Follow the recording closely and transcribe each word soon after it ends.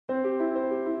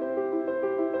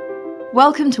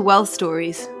Welcome to Wealth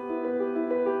Stories,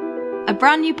 a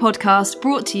brand new podcast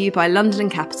brought to you by London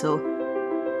and Capital,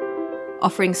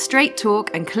 offering straight talk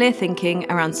and clear thinking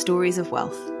around stories of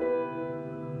wealth.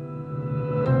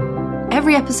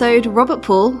 Every episode, Robert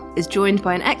Paul is joined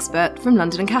by an expert from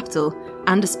London and Capital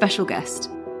and a special guest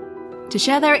to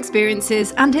share their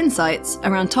experiences and insights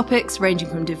around topics ranging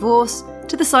from divorce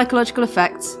to the psychological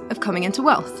effects of coming into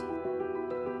wealth.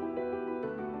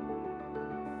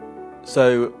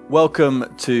 So,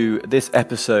 welcome to this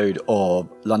episode of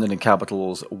London and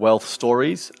Capital's Wealth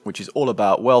Stories, which is all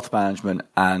about wealth management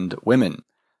and women.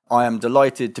 I am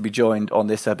delighted to be joined on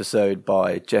this episode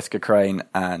by Jessica Crane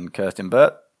and Kirsten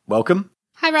Burt. Welcome.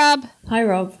 Hi, Rob. Hi,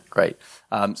 Rob. Great.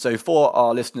 So for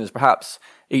our listeners, perhaps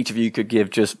each of you could give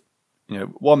just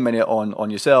 1 minute on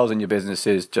yourselves and your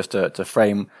businesses just to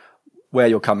frame where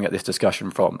you're coming at this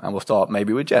discussion from. And we'll start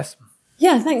maybe with Jess.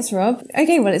 Yeah, thanks, Rob.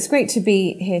 Okay, well, it's great to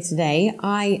be here today.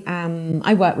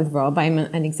 I work with Rob. I'm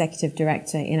an executive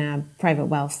director in our private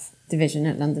wealth division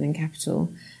at London and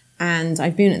Capital, and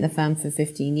I've been at the firm for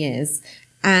 15 years.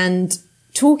 And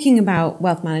talking about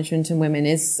wealth management and women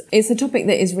it's a topic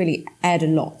that is really aired a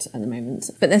lot at the moment,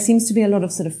 but there seems to be a lot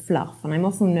of sort of fluff, and I'm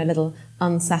often a little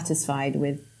unsatisfied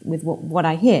with what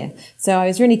I hear. So I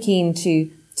was really keen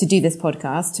to do this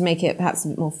podcast to make it perhaps a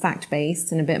bit more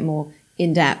fact-based and a bit more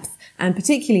in-depth, and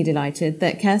particularly delighted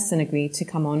that Kirsten agreed to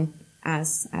come on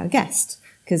as our guest.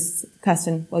 Because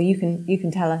Kirsten, well, you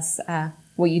can tell us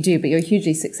what you do, but you're a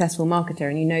hugely successful marketer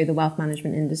and you know the wealth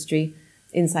management industry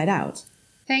inside out.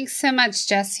 Thanks so much,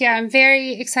 Jess. Yeah, I'm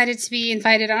very excited to be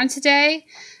invited on today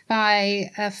by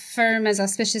a firm as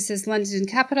auspicious as London and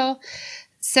Capital.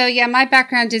 So yeah, my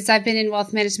background is I've been in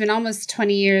wealth management almost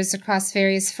 20 years across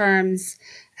various firms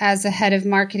as a head of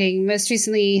marketing, most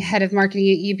recently head of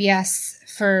marketing at UBS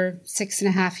for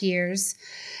 6.5 years.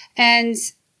 And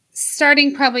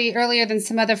starting probably earlier than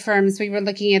some other firms, we were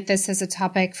looking at this as a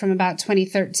topic from about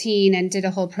 2013 and did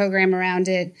a whole program around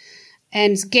it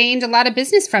and gained a lot of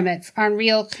business from it on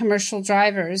real commercial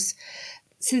drivers.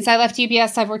 Since I left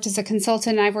UBS, I've worked as a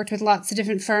consultant. I've worked with lots of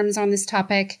different firms on this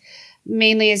topic,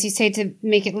 mainly, as you say, to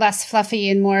make it less fluffy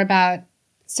and more about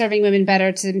serving women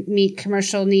better to meet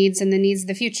commercial needs and the needs of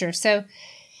the future. So,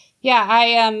 yeah,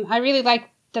 I really like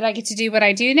that I get to do what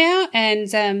I do now.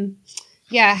 And,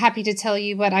 happy to tell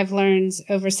you what I've learned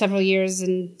over several years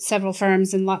in several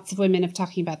firms and lots of women of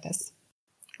talking about this.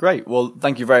 Great. Well,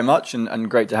 thank you very much,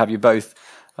 and great to have you both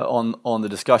on the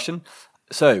discussion.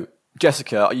 So,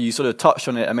 Jessica, you sort of touched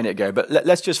on it a minute ago, but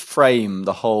let's just frame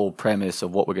the whole premise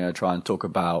of what we're going to try and talk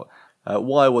about.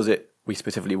 Why was it we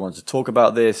specifically wanted to talk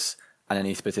about this, and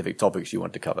any specific topics you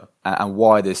want to cover, and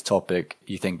why this topic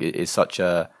you think is such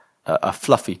a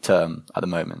fluffy term at the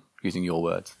moment, using your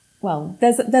words? Well,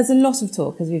 there's a lot of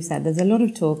talk, as we've said. There's a lot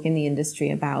of talk in the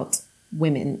industry about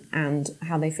women and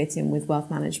how they fit in with wealth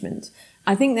management.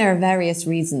 I think there are various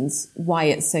reasons why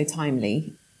it's so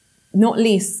timely, not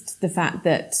least the fact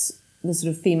that the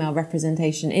sort of female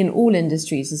representation in all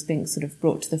industries has been sort of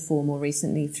brought to the fore more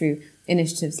recently through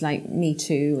initiatives like Me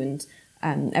Too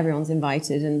and Everyone's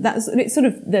Invited, and it's sort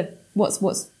of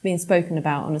what's being spoken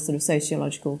about on a sort of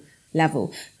sociological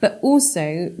level, but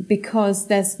also because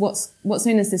there's what's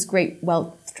known as this great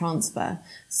wealth transfer.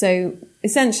 So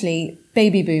essentially,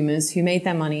 baby boomers who made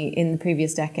their money in the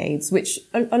previous decades, which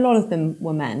a lot of them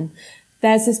were men,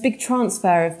 there's this big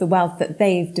transfer of the wealth that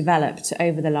they've developed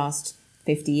over the last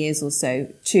 50 years or so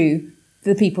to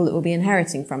the people that will be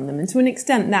inheriting from them. And to an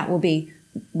extent, that will be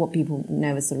what people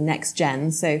know as sort of next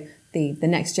gen, so the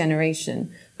next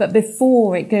generation. But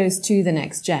before it goes to the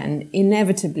next gen,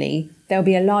 inevitably, there'll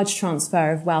be a large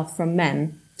transfer of wealth from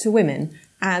men to women,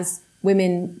 as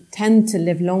women tend to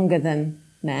live longer than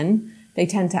men. They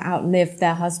tend to outlive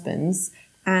their husbands.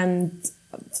 And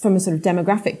from a sort of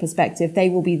demographic perspective, they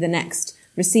will be the next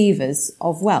receivers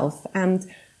of wealth. And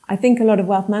I think a lot of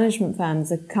wealth management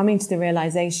firms are coming to the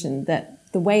realization that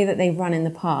the way that they've run in the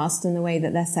past and the way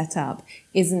that they're set up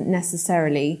isn't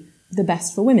necessarily the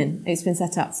best for women. It's been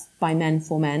set up by men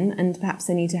for men, and perhaps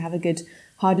they need to have a good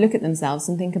hard look at themselves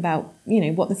and think about,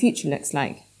 what the future looks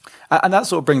like. And that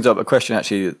sort of brings up a question,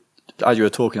 actually, as you were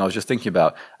talking, I was just thinking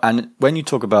about. And when you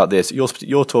talk about this,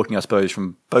 you're talking, I suppose,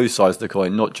 from both sides of the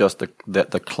coin, not just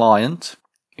the client,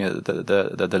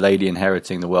 the lady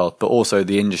inheriting the wealth, but also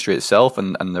the industry itself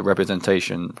and the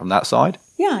representation from that side.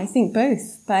 Yeah, I think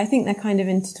both, but I think they're kind of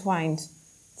intertwined.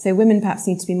 So women perhaps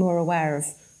need to be more aware of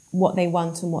what they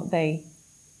want and what they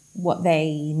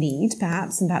need,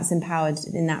 perhaps, and perhaps empowered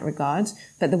in that regard.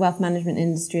 But the wealth management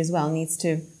industry as well needs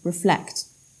to reflect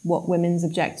what women's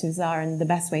objectives are and the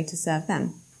best way to serve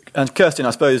them. And Kirsten,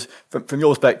 I suppose from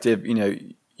your perspective,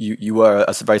 you were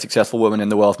a very successful woman in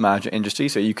the wealth management industry,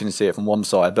 so you can see it from one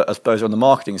side. But I suppose on the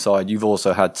marketing side, you've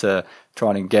also had to try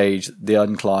and engage the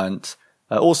end client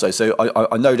also. So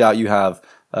I no doubt you have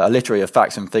a litany of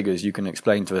facts and figures you can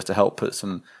explain to us to help put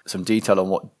some detail on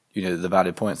what, the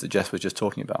valid points that Jess was just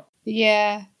talking about.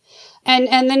 Yeah.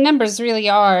 And the numbers really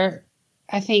are,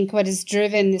 I think, what has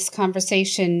driven this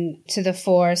conversation to the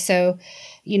fore. So,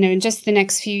 in just the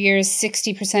next few years,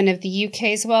 60% of the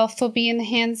UK's wealth will be in the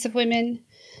hands of women.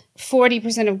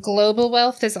 40% of global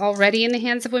wealth is already in the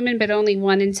hands of women, but only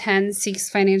 1 in 10 seeks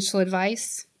financial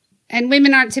advice. And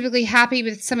women aren't typically happy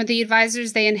with some of the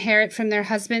advisors they inherit from their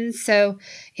husbands. So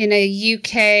in a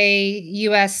UK,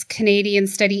 US, Canadian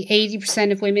study,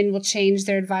 80% of women will change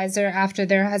their advisor after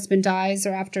their husband dies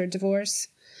or after a divorce.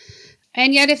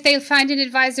 And yet if they find an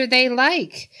advisor they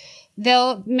like,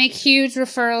 they'll make huge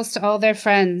referrals to all their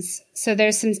friends. So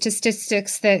there's some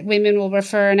statistics that women will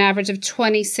refer an average of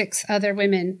 26 other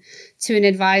women to an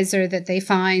advisor that they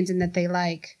find and that they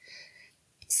like.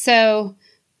 So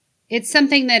it's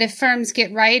something that if firms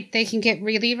get right, they can get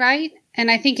really right.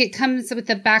 And I think it comes with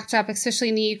the backdrop, especially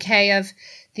in the UK, of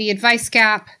the advice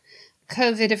gap,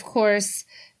 COVID, of course,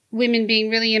 women being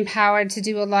really empowered to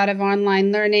do a lot of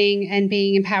online learning and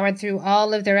being empowered through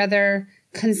all of their other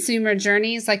consumer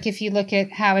journeys. Like if you look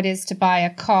at how it is to buy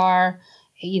a car,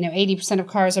 80% of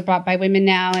cars are bought by women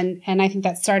now. And I think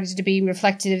that started to be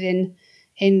reflected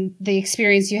in the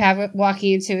experience you have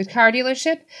walking into a car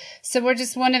dealership. So we're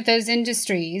just one of those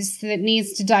industries that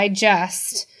needs to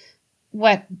digest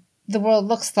what the world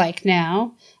looks like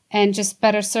now and just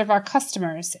better serve our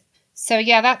customers. So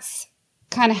yeah, that's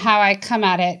kind of how I come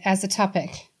at it as a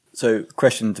topic. So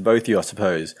question to both of you, I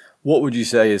suppose. What would you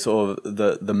say is sort of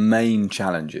the main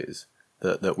challenges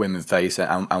that women face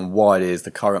and why it is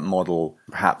the current model,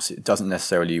 perhaps it doesn't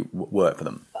necessarily work for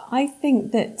them? I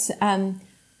think that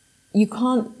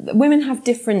women have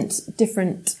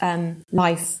different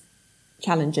life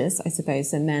challenges, I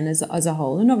suppose, than men as a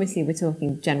whole. And obviously we're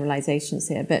talking generalizations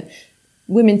here, but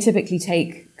women typically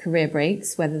take career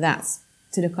breaks, whether that's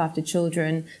to look after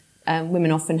children.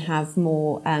 Women often have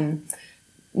more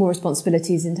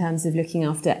responsibilities in terms of looking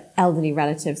after elderly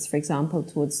relatives, for example,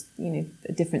 towards,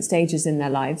 different stages in their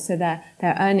lives. So their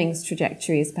earnings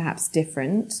trajectory is perhaps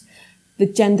different. The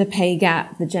gender pay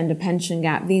gap, the gender pension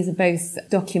gap, these are both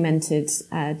documented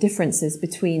differences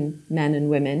between men and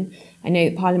women. I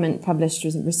know Parliament published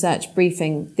a research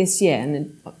briefing this year,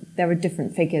 and there were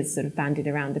different figures sort of bandied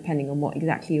around depending on what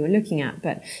exactly you were looking at.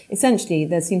 But essentially,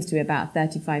 there seems to be about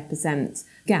 35%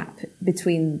 gap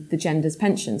between the genders'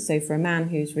 pensions. So for a man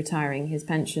who's retiring, his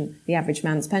pension, the average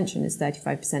man's pension is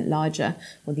 35% larger,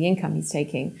 or the income he's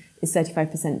taking is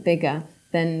 35% bigger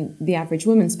than the average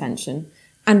woman's pension.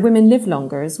 And women live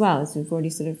longer as well, as we've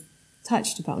already sort of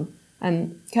touched upon.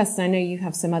 Kirsten, I know you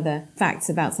have some other facts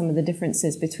about some of the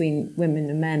differences between women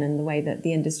and men and the way that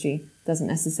the industry doesn't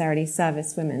necessarily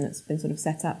service women. That's been sort of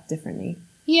set up differently.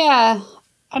 Yeah.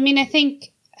 I mean, I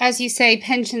think, as you say,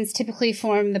 pensions typically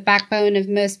form the backbone of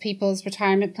most people's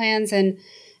retirement plans, and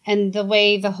the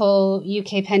way the whole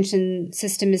UK pension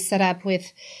system is set up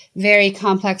with very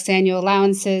complex annual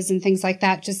allowances and things like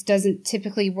that just doesn't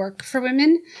typically work for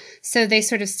women. So they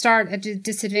sort of start at a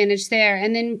disadvantage there.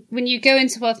 And then when you go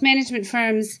into wealth management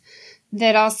firms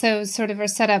that also sort of are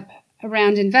set up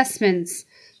around investments,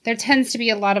 there tends to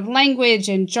be a lot of language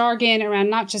and jargon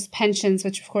around not just pensions,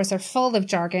 which of course are full of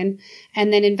jargon,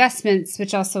 and then investments,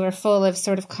 which also are full of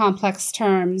sort of complex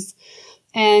terms.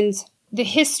 And the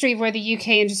history of where the UK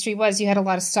industry was, you had a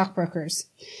lot of stockbrokers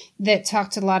that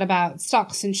talked a lot about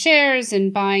stocks and shares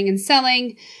and buying and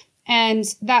selling. And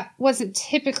that wasn't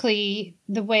typically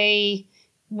the way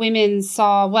women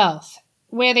saw wealth.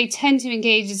 Where they tend to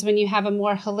engage is when you have a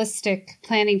more holistic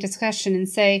planning discussion and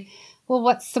say, well,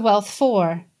 what's the wealth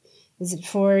for? Is it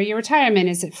for your retirement?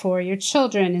 Is it for your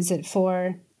children? Is it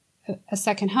for a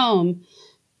second home?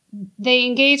 They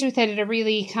engage with it at a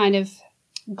really kind of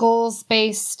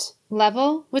goals-based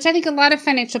level, which I think a lot of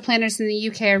financial planners in the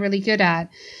UK are really good at.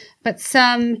 But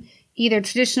some either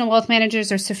traditional wealth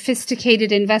managers or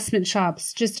sophisticated investment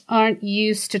shops just aren't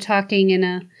used to talking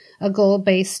in a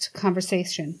goal-based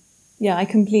conversation. Yeah, I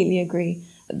completely agree.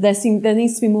 There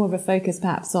needs to be more of a focus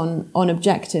perhaps on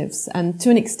objectives. And to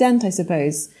an extent, I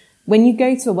suppose, when you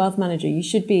go to a wealth manager, you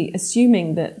should be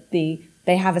assuming that they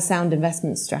have a sound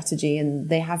investment strategy and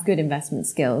they have good investment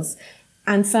skills.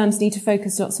 And firms need to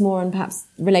focus lots more on perhaps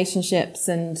relationships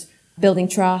and building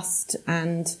trust.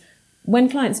 And when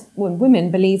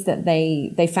women believe that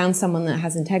they found someone that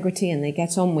has integrity and they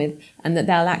get on with, and that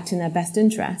they'll act in their best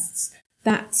interests,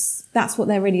 that's what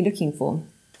they're really looking for.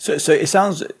 So it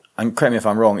sounds, and correct me if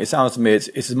I'm wrong, it sounds to me it's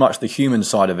as much the human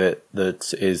side of it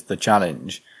that is the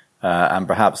challenge, and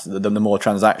perhaps the more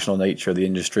transactional nature of the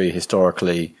industry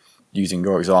historically. Using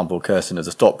your example, Kirsten, as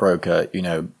a stockbroker,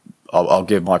 I'll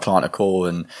give my client a call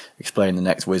and explain the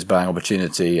next whiz bang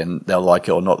opportunity, and they'll like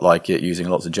it or not like it, using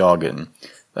lots of jargon,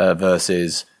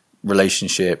 versus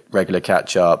relationship, regular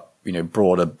catch up,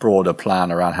 broader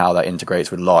plan around how that integrates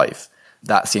with life.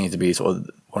 That seems to be sort of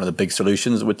one of the big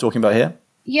solutions that we're talking about here.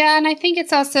 Yeah, and I think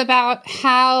it's also about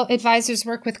how advisors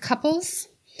work with couples.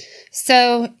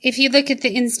 So if you look at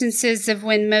the instances of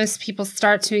when most people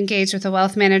start to engage with a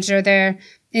wealth manager, they're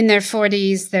in their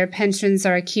 40s, their pensions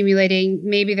are accumulating,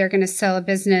 maybe they're going to sell a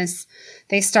business,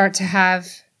 they start to have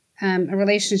a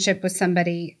relationship with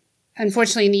somebody.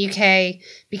 Unfortunately, in the UK,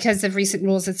 because of recent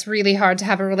rules, it's really hard to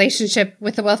have a relationship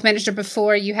with a wealth manager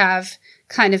before you have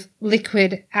kind of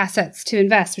liquid assets to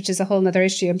invest, which is a whole other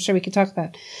issue I'm sure we could talk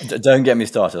about. Don't get me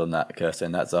started on that,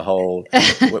 Kirsten. That's a whole,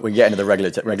 we get into the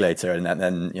regulator and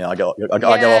then I go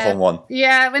off on one.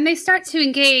 Yeah, when they start to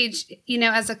engage,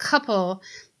 as a couple,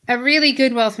 a really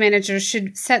good wealth manager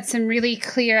should set some really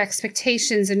clear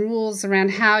expectations and rules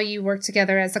around how you work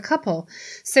together as a couple.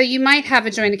 So you might have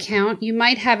a joint account, you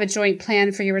might have a joint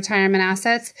plan for your retirement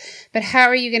assets, but how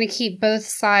are you going to keep both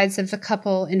sides of the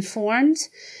couple informed?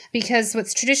 Because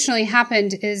what's traditionally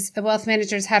happened is a wealth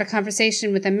manager's had a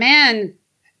conversation with a man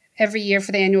every year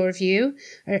for the annual review,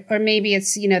 or maybe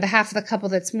it's, the half of the couple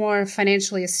that's more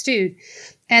financially astute.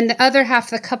 And the other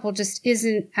half of the couple just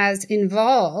isn't as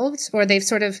involved, or they've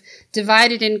sort of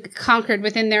divided and conquered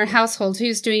within their household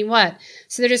who's doing what.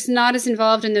 So they're just not as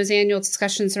involved in those annual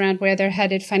discussions around where they're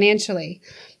headed financially.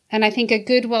 And I think a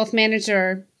good wealth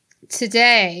manager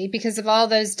today, because of all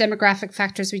those demographic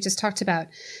factors we just talked about,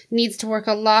 needs to work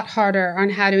a lot harder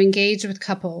on how to engage with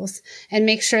couples and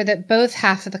make sure that both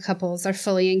half of the couples are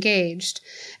fully engaged.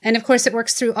 And of course, it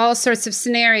works through all sorts of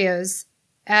scenarios.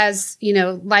 As,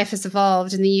 life has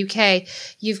evolved in the UK,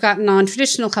 you've got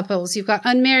non-traditional couples, you've got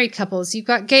unmarried couples, you've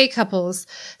got gay couples.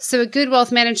 So a good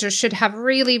wealth manager should have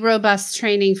really robust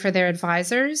training for their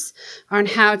advisors on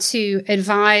how to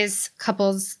advise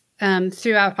couples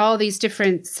throughout all these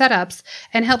different setups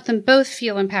and help them both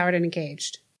feel empowered and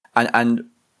engaged. And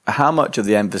how much of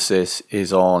the emphasis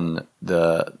is on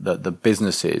the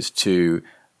businesses to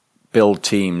build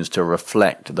teams to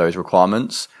reflect those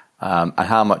requirements, and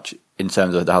how much in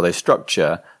terms of how they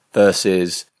structure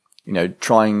versus,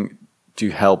 trying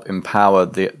to help empower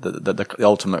the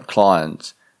ultimate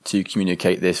client to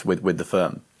communicate this with the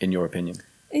firm, in your opinion?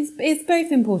 It's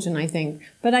both important, I think.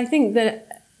 But I think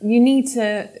that you need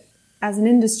to, as an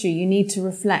industry, you need to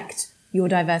reflect your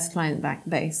diverse client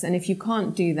base. And if you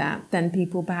can't do that, then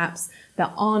people perhaps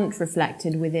that aren't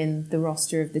reflected within the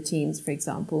roster of the teams, for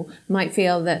example, might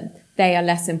feel that they are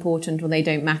less important or they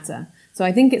don't matter. So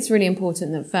I think it's really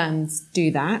important that firms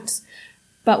do that.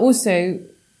 But also,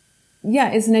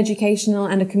 it's an educational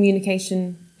and a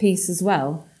communication piece as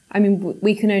well. I mean,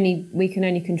 we can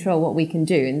only control what we can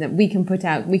do, and that we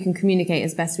can communicate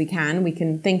as best we can. We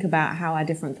can think about how our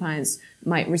different clients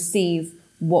might receive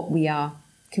what we are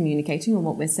communicating or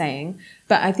what we're saying.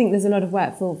 But I think there's a lot of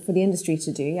work for the industry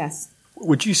to do, yes.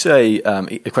 Would you say,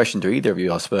 a question to either of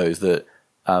you, I suppose, that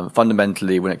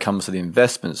fundamentally when it comes to the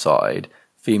investment side,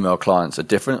 female clients are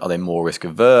different? Are they more risk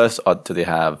averse? Do they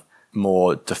have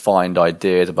more defined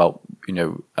ideas about,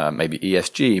 maybe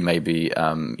ESG, maybe,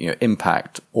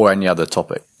 impact or any other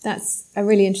topic? That's a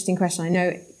really interesting question. I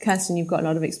know, Kirsten, you've got a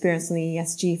lot of experience on the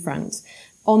ESG front.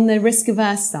 On the risk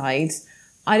averse side,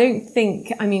 I don't think,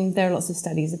 there are lots of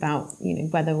studies about,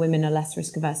 whether women are less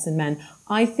risk averse than men.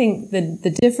 I think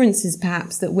the difference is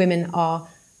perhaps that women are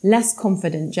less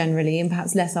confident generally and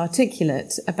perhaps less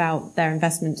articulate about their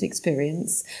investment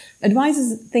experience.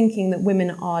 Advisors thinking that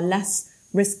women are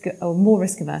more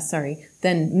risk averse,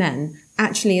 than men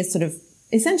actually is sort of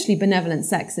essentially benevolent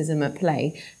sexism at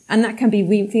play. And that can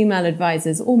be female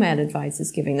advisors or male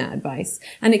advisors giving that advice.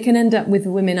 And it can end up with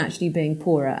women actually being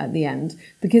poorer at the end.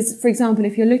 Because, for example,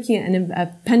 if you're looking at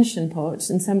a pension pot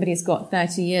and somebody's got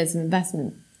 30 years of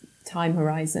investment time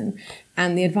horizon,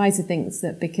 and the advisor thinks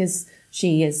that because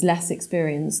she is less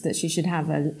experienced, that she should have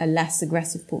a less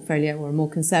aggressive portfolio or a more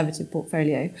conservative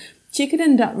portfolio, she could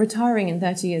end up retiring in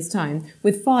 30 years' time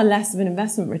with far less of an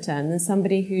investment return than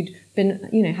somebody who'd been,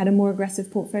 had a more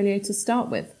aggressive portfolio to start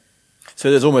with. So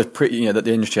there's almost that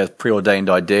the industry has preordained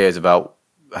ideas about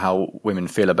how women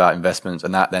feel about investments,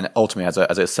 and that then ultimately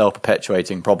as a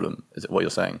self-perpetuating problem. Is it what you're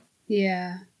saying?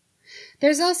 Yeah.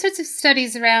 There's all sorts of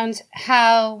studies around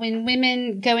how when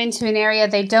women go into an area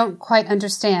they don't quite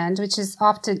understand,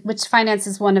 which finance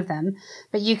is one of them,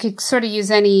 but you could sort of use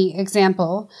any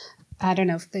example, I don't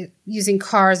know, using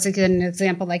cars again, an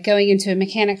example, like going into a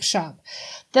mechanic shop,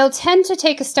 they'll tend to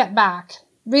take a step back,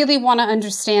 really want to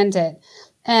understand it,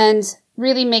 and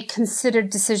really make considered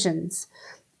decisions.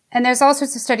 And there's all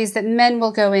sorts of studies that men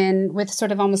will go in with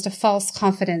sort of almost a false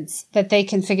confidence that they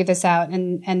can figure this out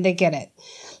and they get it.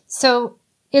 So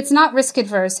it's not risk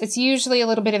adverse. It's usually a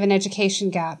little bit of an education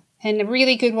gap. And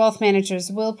really good wealth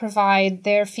managers will provide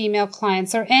their female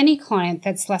clients or any client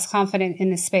that's less confident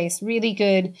in this space really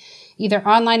good either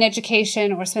online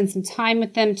education or spend some time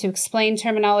with them to explain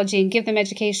terminology and give them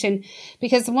education.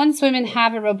 Because once women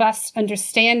have a robust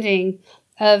understanding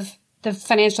of the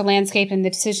financial landscape and the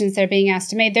decisions they're being asked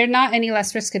to make, they're not any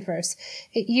less risk adverse.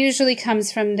 It usually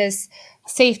comes from this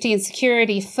safety and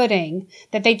security footing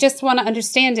that they just want to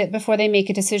understand it before they make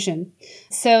a decision.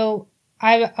 So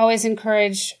I always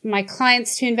encourage my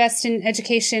clients to invest in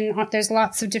education. There's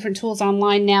lots of different tools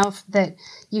online now that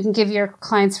you can give your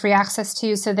clients free access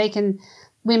to, so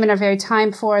women are very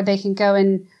time poor. They can go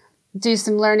and do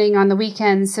some learning on the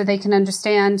weekends so they can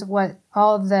understand what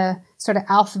all of the sort of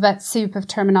alphabet soup of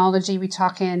terminology we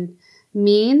talk in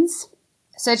means.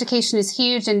 So education is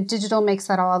huge, and digital makes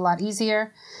that all a lot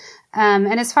easier.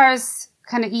 And as far as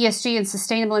kind of ESG and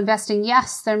sustainable investing,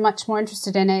 yes, they're much more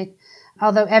interested in it,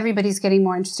 although everybody's getting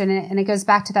more interested in it. And it goes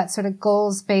back to that sort of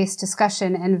goals-based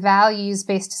discussion and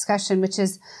values-based discussion, which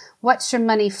is what's your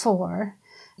money for?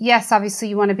 Yes, obviously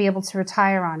you want to be able to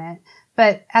retire on it,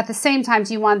 but at the same time,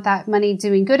 do you want that money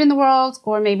doing good in the world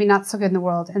or maybe not so good in the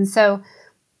world? And so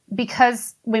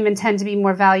because women tend to be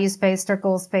more values-based or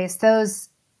goals-based, those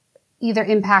either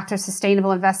impact or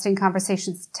sustainable investing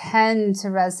conversations tend to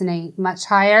resonate much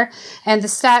higher. And the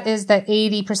stat is that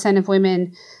 80% of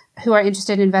women who are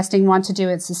interested in investing want to do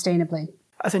it sustainably.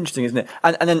 That's interesting, isn't it?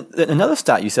 And then another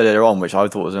stat you said earlier on, which I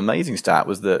thought was an amazing stat,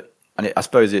 was that, and I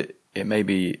suppose it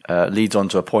maybe leads on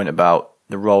to a point about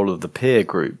the role of the peer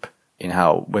group in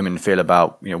how women feel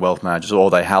about wealth managers, or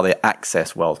how they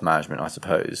access wealth management, I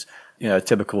suppose. A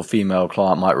typical female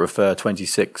client might refer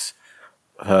 26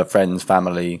 of her friends,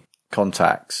 family,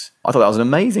 contacts. I thought that was an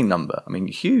amazing number. I mean,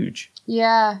 huge.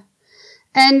 Yeah.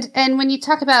 And when you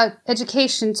talk about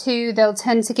education too, they'll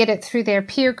tend to get it through their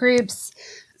peer groups.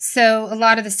 So a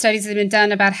lot of the studies that have been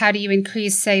done about how do you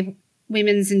increase, say,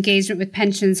 women's engagement with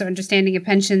pensions or understanding of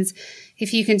pensions,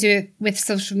 if you can do it with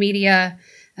social media,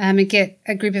 and get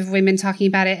a group of women talking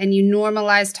about it and you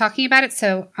normalize talking about it.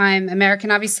 So I'm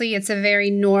American, obviously. It's a very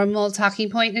normal talking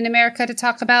point in America to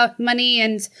talk about money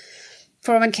and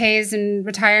 401ks and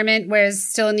retirement, whereas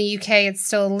still in the UK, it's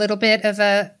still a little bit of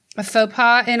a faux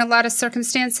pas in a lot of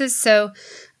circumstances. So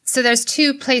there's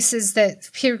two places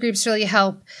that peer groups really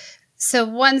help. So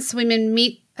once women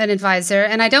meet an advisor,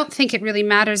 and I don't think it really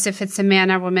matters if it's a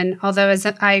man or woman, although as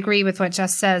I agree with what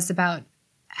Jess says about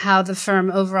how the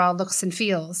firm overall looks and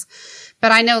feels.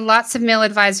 But I know lots of male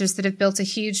advisors that have built a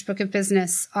huge book of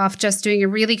business off just doing a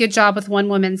really good job with one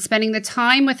woman, spending the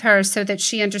time with her so that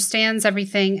she understands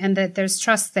everything and that there's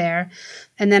trust there.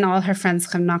 And then all her friends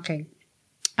come knocking.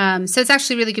 So it's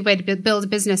actually a really good way to build a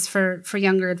business for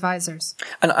younger advisors.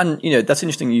 And that's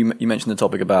interesting. You mentioned the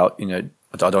topic about, I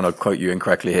don't want to quote you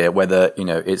incorrectly here, whether,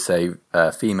 it's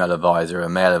a female advisor, a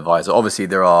male advisor. Obviously,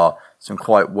 there are some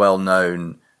quite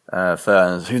well-known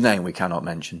firms whose name we cannot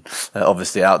mention,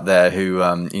 obviously out there who,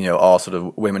 are sort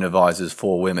of women advisors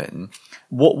for women.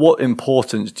 What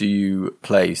importance do you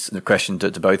place, the question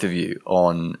to both of you,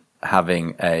 on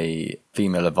having a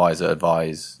female advisor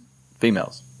advise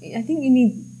females? I think you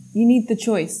need the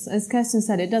choice. As Kirsten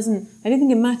said, I don't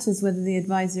think it matters whether the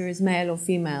advisor is male or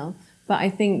female, but I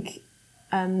think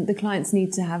the clients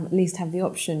need to at least have the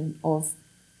option of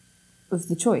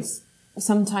the choice.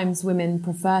 Sometimes women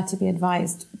prefer to be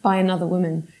advised by another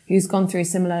woman who's gone through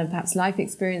similar, perhaps, life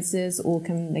experiences, or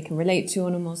they can relate to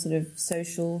on a more sort of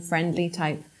social, friendly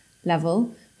type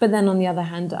level. But then on the other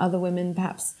hand, other women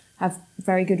perhaps have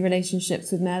very good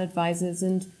relationships with male advisors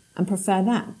and prefer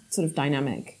that sort of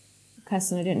dynamic.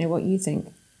 Kirsten, I don't know what you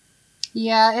think.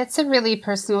 Yeah, it's a really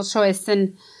personal choice.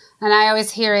 And I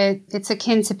always hear it's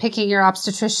akin to picking your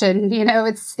obstetrician.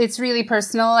 It's really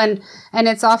personal and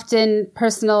it's often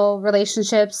personal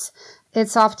relationships.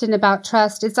 It's often about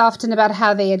trust. It's often about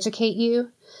how they educate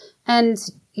you. And,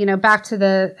 back to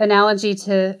the analogy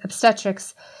to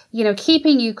obstetrics,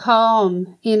 keeping you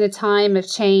calm in a time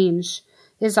of change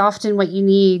is often what you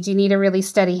need. You need a really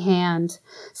steady hand.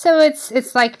 So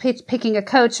it's like picking a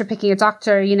coach or picking a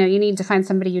doctor. You need to find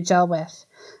somebody you gel with.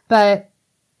 But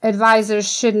advisors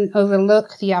shouldn't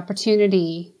overlook the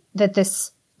opportunity that this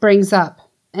brings up.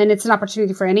 And it's an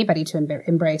opportunity for anybody to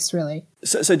embrace, really.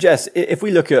 So Jess, if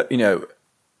we look at,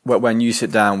 when you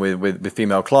sit down with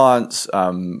female clients,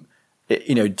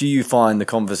 do you find the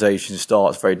conversation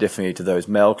starts very differently to those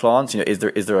male clients? Is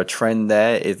there a trend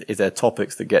there? Is there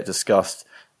topics that get discussed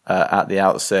at the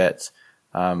outset,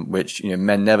 which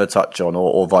men never touch on,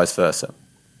 or vice versa?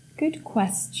 Good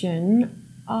question.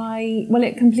 Well,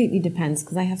 it completely depends,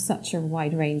 because I have such a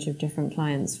wide range of different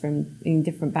clients in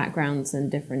different backgrounds and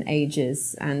different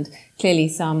ages, and clearly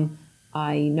some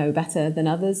I know better than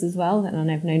others as well, and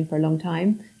I've known for a long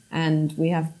time, and we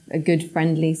have a good,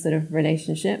 friendly sort of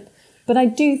relationship. But I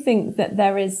do think that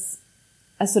there is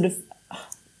a sort of,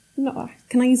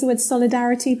 can I use the word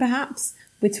solidarity perhaps,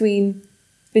 between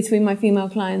my female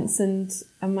clients and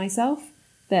myself,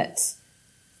 that,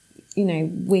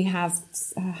 we have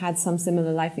had some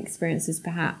similar life experiences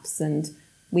perhaps, and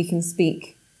we can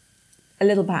speak a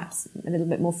little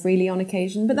bit more freely on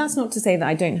occasion. But that's not to say that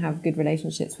I don't have good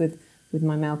relationships with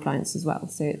my male clients as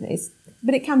well.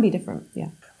 But it can be different, yeah.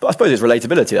 But I suppose it's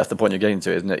relatability. That's the point you're getting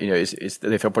to, isn't it? It's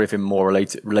they probably feel more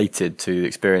related to the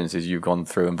experiences you've gone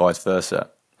through, and vice versa.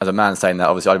 As a man saying that,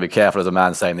 obviously, I'd be careful as a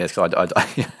man saying this, because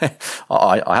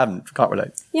I can't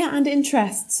relate. Yeah, and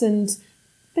interests,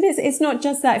 but it's not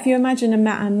just that. If you imagine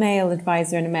a male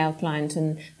advisor and a male client,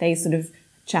 and they sort of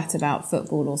chat about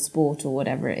football or sport or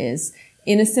whatever it is,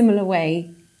 in a similar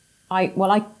way, I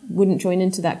wouldn't join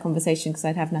into that conversation because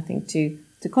I'd have nothing to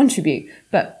contribute.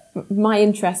 But my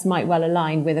interests might well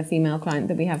align with a female client,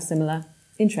 that we have similar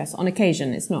interests. On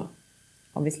occasion, it's not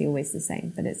obviously always the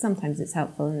same, but sometimes it's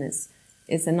helpful, and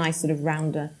it's a nice sort of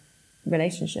rounder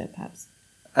relationship, perhaps.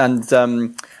 And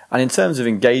in terms of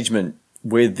engagement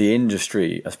with the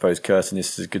industry, I suppose, Kirsten,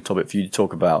 this is a good topic for you to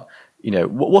talk about.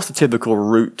 What's the typical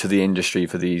route to the industry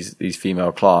for these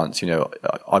female clients?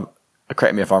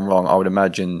 Correct me if I'm wrong, I would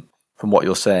imagine from what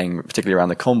you're saying, particularly around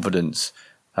the confidence,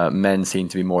 men seem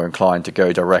to be more inclined to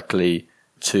go directly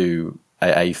to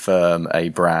a firm, a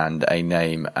brand, a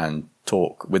name, and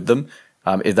talk with them.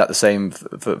 Is that the same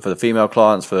for the female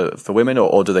clients, for women,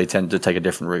 or do they tend to take a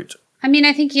different route? I mean,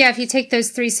 I think, if you take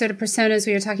those three sort of personas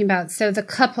we were talking about, so the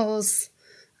couples,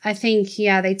 I think,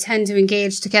 they tend to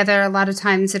engage together. A lot of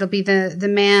times it'll be the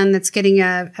man that's getting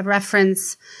a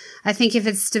reference. I think if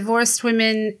it's divorced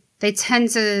women, they tend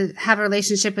to have a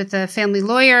relationship with a family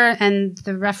lawyer, and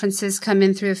the references come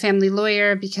in through a family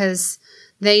lawyer because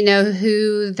they know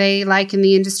who they like in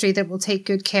the industry that will take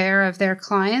good care of their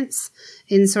clients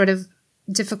in sort of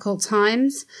difficult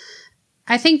times.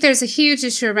 I think there's a huge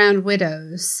issue around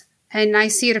widows, and I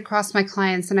see it across my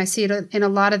clients, and I see it in a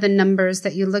lot of the numbers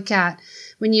that you look at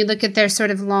when you look at their sort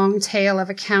of long tail of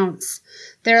accounts.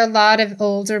 There are a lot of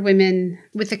older women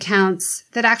with accounts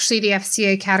that actually the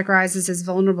FCA categorizes as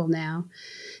vulnerable now,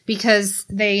 because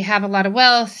they have a lot of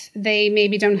wealth. They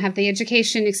maybe don't have the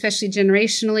education, especially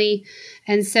generationally.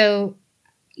 And so,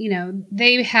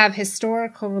 they have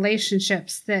historical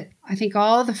relationships that I think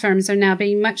all the firms are now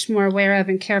being much more aware of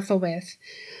and careful with,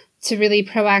 to really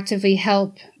proactively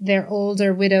help their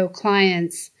older widow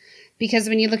clients. Because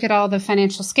when you look at all the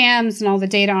financial scams and all the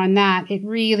data on that, it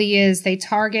really is, they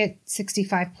target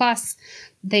 65 plus.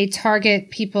 They target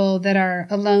people that are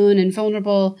alone and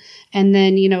vulnerable. And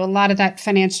then, a lot of that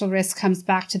financial risk comes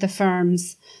back to the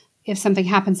firms if something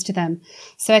happens to them.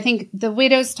 So I think the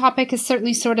widows topic has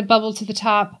certainly sort of bubbled to the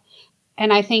top.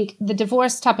 And I think the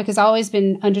divorce topic has always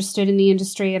been understood in the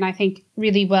industry, and I think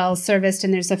really well serviced.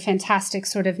 And there's a fantastic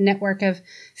sort of network of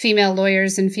female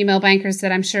lawyers and female bankers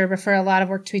that I'm sure refer a lot of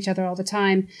work to each other all the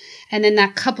time. And then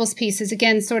that couples piece is,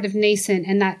 again, sort of nascent,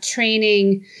 and that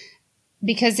training,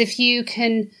 because if you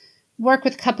can work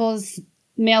with couples,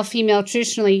 male, female,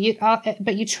 traditionally,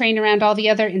 but you train around all the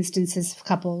other instances of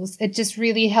couples, it just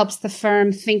really helps the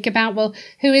firm think about, well,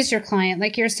 who is your client?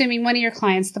 Like, you're assuming one of your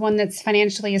clients, the one that's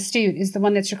financially astute, is the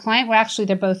one that's your client. Well, actually,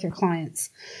 they're both your clients.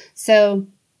 So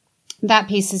that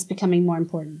piece is becoming more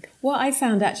important. What I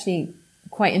found actually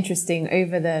quite interesting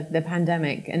over the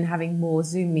pandemic and having more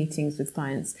Zoom meetings with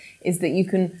clients is that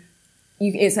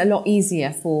it's a lot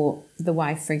easier for the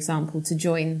wife, for example, to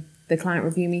join the client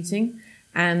review meeting.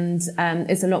 And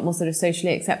it's a lot more sort of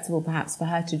socially acceptable perhaps for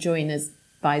her to join us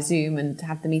by Zoom and to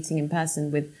have the meeting in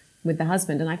person with the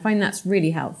husband. And I find that's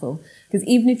really helpful, because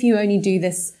even if you only do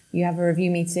this, you have a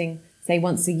review meeting, say,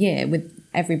 once a year with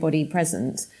everybody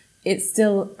present, it's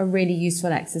still a really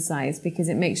useful exercise, because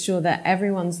it makes sure that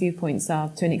everyone's viewpoints are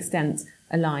to an extent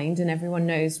aligned and everyone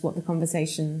knows what the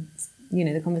conversations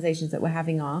that we're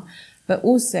having are. But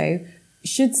also,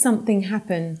 should something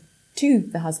happen to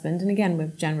the husband, and again, we're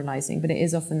generalizing, but it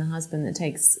is often the husband that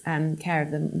takes care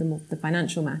of the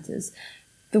financial matters.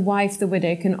 The wife, the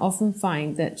widow, can often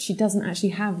find that she doesn't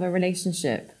actually have a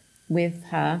relationship with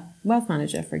her wealth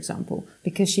manager, for example,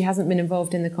 because she hasn't been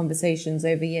involved in the conversations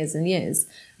over years and years.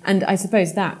 And I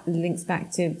suppose that links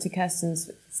back to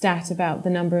Kirsten's stat about the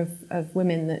number of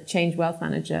women that change wealth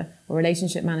manager or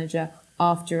relationship manager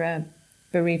after a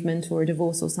bereavement or a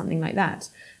divorce or something like that,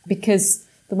 because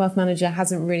the wealth manager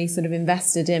hasn't really sort of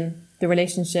invested in the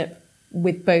relationship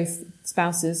with both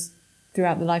spouses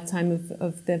throughout the lifetime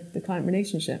of the client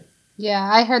relationship. Yeah,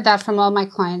 I heard that from all my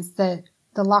clients, that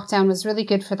the lockdown was really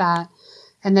good for that,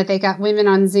 and that they got women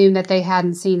on Zoom that they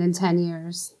hadn't seen in 10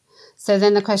 years. So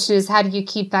then the question is, how do you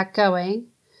keep that going?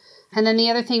 And then the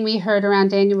other thing we heard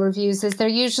around annual reviews is they're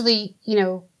usually,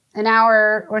 an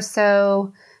hour or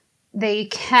so. They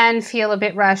can feel a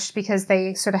bit rushed because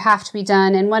they sort of have to be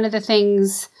done. And one of the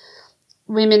things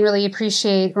women really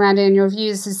appreciate around annual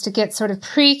reviews is to get sort of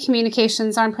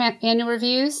pre-communications on annual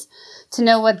reviews to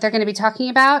know what they're going to be talking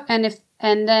about.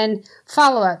 And then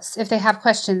follow-ups if they have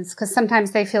questions, because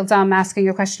sometimes they feel dumb asking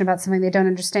a question about something they don't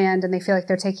understand and they feel like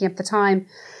they're taking up the time.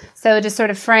 So to sort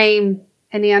of frame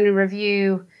an annual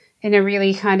review in a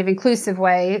really kind of inclusive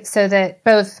way so that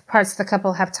both parts of the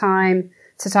couple have time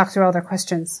to talk through all their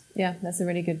questions. Yeah, that's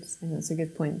a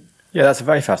good point. Yeah, that's a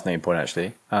very fascinating point,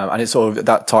 actually. And it's sort of,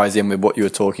 that ties in with what you were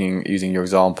talking, using your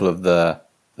example of the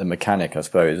mechanic, I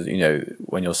suppose,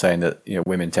 when you're saying that,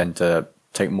 women tend to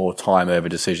take more time over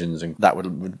decisions, and that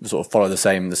would sort of follow the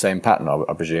same pattern,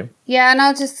 I presume. Yeah, and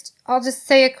I'll just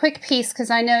say a quick piece,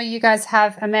 because I know you guys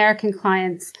have American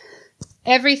clients.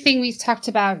 Everything we've talked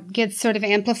about gets sort of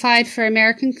amplified for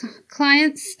American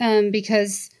clients,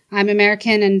 because I'm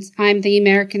American and I'm the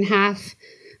American half.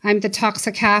 I'm the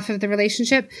toxic half of the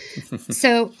relationship.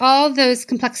 So all those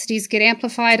complexities get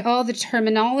amplified. All the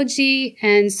terminology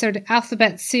and sort of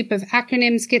alphabet soup of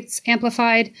acronyms gets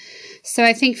amplified. So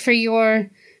I think for your,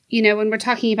 when we're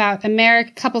talking about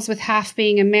couples with half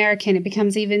being American, it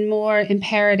becomes even more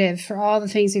imperative for all the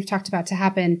things we've talked about to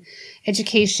happen.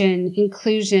 Education,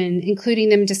 inclusion, including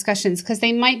them in discussions, because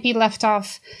they might be left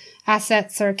off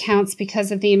assets or accounts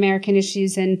because of the American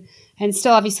issues and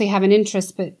still obviously have an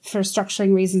interest, but for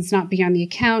structuring reasons not be on the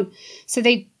account. So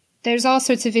there's all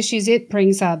sorts of issues it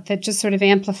brings up that just sort of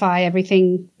amplify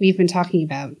everything we've been talking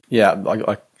about. Yeah,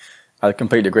 I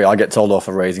completely agree. I get told off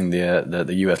for raising the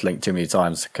US link too many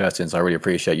times, Kirsten, so I really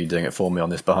appreciate you doing it for me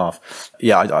on this behalf.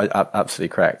 Yeah, I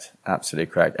absolutely correct.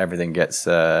 Absolutely correct. Everything gets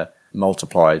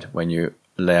multiplied when you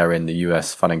layer in the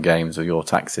US fun and games of your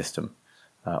tax system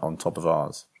on top of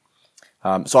ours.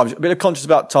 So I'm a bit conscious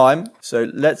about time. So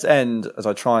let's end, as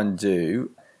I try and do.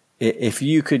 If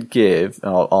you could give,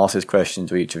 and I'll ask this question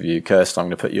to each of you, Kirsten, I'm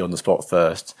going to put you on the spot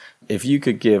first. If you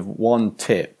could give one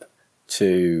tip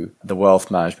to the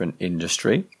wealth management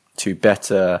industry to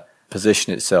better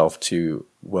position itself to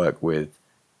work with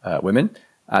women,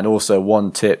 and also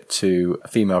one tip to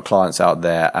female clients out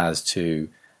there as to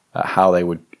how they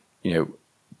would,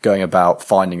 going about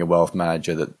finding a wealth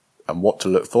manager and what to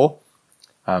look for,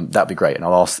 that'd be great. And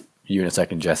I'll ask you in a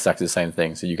second, Jess, exactly the same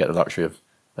thing, so you get the luxury of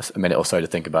a minute or so to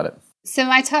think about it. So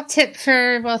my top tip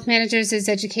for wealth managers is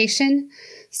education.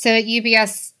 So at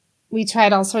UBS, we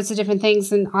tried all sorts of different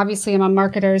things, and obviously I'm a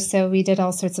marketer, so we did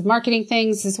all sorts of marketing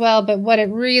things as well. But what it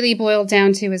really boiled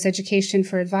down to was education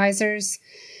for advisors.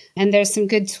 And there's some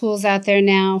good tools out there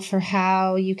now for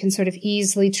how you can sort of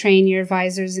easily train your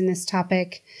advisors in this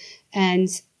topic. And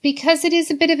because it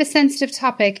is a bit of a sensitive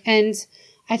topic, and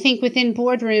I think within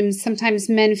boardrooms, sometimes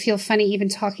men feel funny even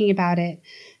talking about it.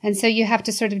 And so you have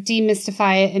to sort of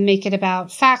demystify it and make it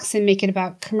about facts and make it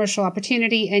about commercial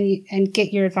opportunity and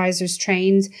get your advisors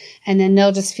trained. And then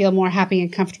they'll just feel more happy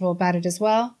and comfortable about it as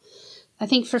well. I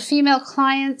think for female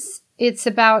clients, it's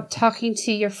about talking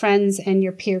to your friends and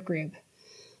your peer group.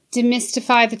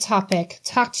 Demystify the topic.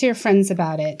 Talk to your friends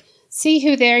about it. See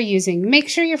who they're using. Make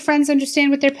sure your friends understand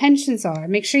what their pensions are.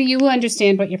 Make sure you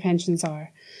understand what your pensions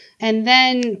are. And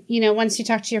then, once you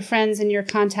talk to your friends and your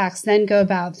contacts, then go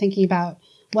about thinking about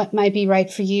what might be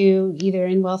right for you, either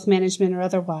in wealth management or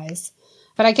otherwise.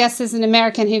 But I guess as an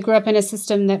American who grew up in a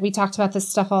system that we talked about this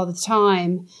stuff all the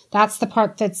time, that's the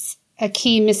part that's a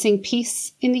key missing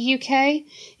piece in the UK,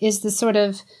 is the sort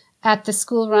of at the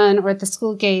school run or at the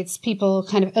school gates, people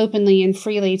kind of openly and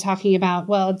freely talking about,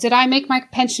 well, did I make my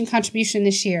pension contribution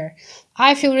this year?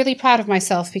 I feel really proud of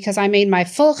myself because I made my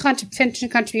full pension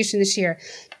contribution this year.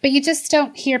 But you just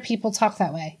don't hear people talk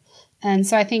that way. And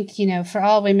so I think, for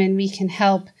all women, we can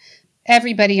help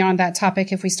everybody on that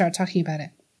topic if we start talking about it.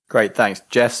 Great, thanks.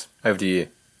 Jess, over to you.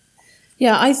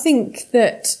 Yeah, I think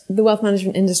that the wealth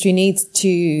management industry needs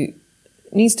to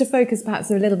focus perhaps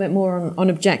a little bit more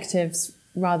on objectives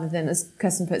rather than, as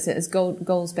Kirsten puts it, as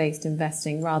goals-based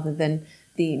investing rather than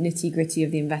the nitty-gritty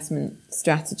of the investment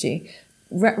strategy.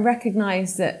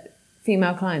 recognise that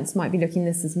female clients might be looking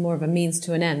at this as more of a means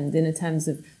to an end in terms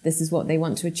of this is what they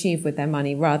want to achieve with their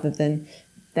money, rather than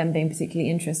them being particularly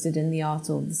interested in the art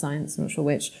or the science, I'm not sure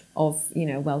which, of,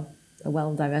 a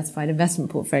well-diversified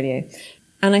investment portfolio.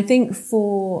 And I think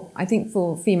for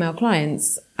female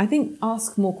clients,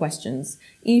 ask more questions.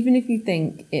 Even if you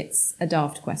think it's a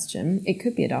daft question, it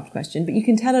could be a daft question, but you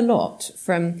can tell a lot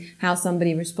from how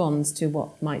somebody responds to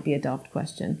what might be a daft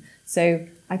question. So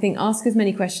I think ask as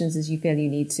many questions as you feel you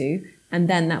need to, and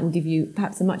then that will give you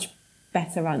perhaps a much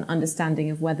better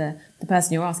understanding of whether the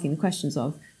person you're asking the questions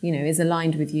of, is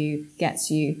aligned with you,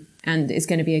 gets you, and is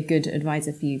going to be a good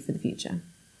advisor for you for the future.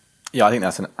 Yeah, I think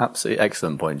that's an absolutely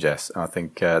excellent point, Jess. I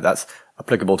think that's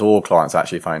applicable to all clients,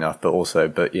 actually, funny enough,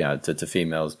 to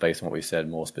females based on what we said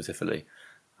more specifically.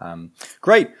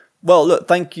 Great. Well, look,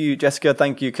 thank you, Jessica.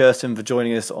 Thank you, Kirsten, for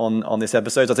joining us on this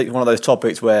episode. I think it's one of those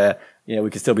topics where, we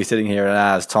could still be sitting here in an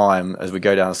hour's time as we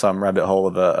go down some rabbit hole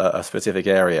of a specific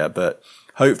area. But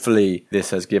hopefully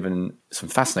this has given some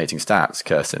fascinating stats,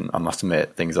 Kirsten. I must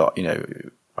admit, things are,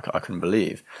 I couldn't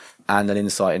believe. And an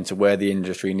insight into where the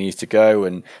industry needs to go.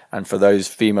 And for those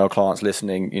female clients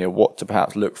listening, what to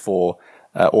perhaps look for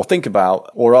or think about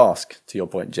or ask, to your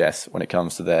point, Jess, when it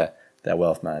comes to their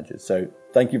wealth managers. So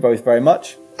thank you both very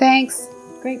much. Thanks.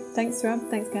 Great. Thanks, Rob.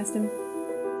 Thanks, Kirsten.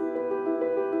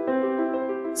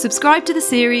 Subscribe to the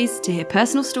series to hear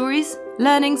personal stories,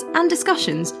 learnings, and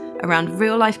discussions around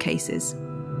real-life cases.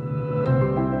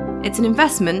 It's an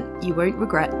investment you won't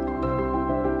regret.